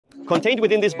Contained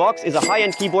within this box is a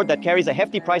high-end keyboard that carries a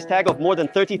hefty price tag of more than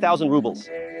 30,000 rubles.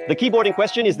 The keyboard in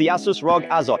question is the Asus Rog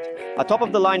Azoth, a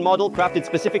top-of-the-line model crafted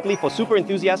specifically for super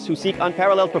enthusiasts who seek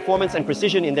unparalleled performance and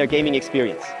precision in their gaming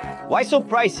experience. Why so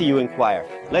pricey, you inquire?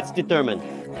 Let's determine.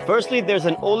 Firstly, there's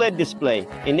an OLED display,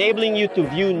 enabling you to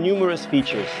view numerous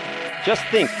features. Just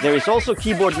think, there is also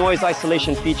keyboard noise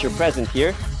isolation feature present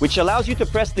here, which allows you to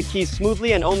press the keys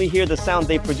smoothly and only hear the sound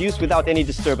they produce without any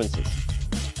disturbances.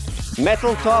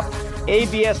 Metal top,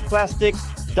 ABS plastic,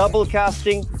 double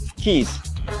casting, keys.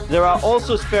 There are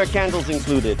also spare candles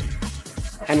included.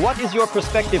 And what is your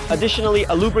perspective? Additionally,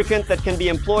 a lubricant that can be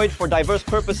employed for diverse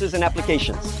purposes and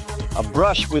applications. A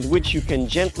brush with which you can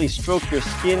gently stroke your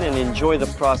skin and enjoy the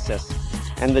process.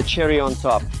 And the cherry on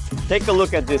top. Take a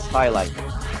look at this highlight.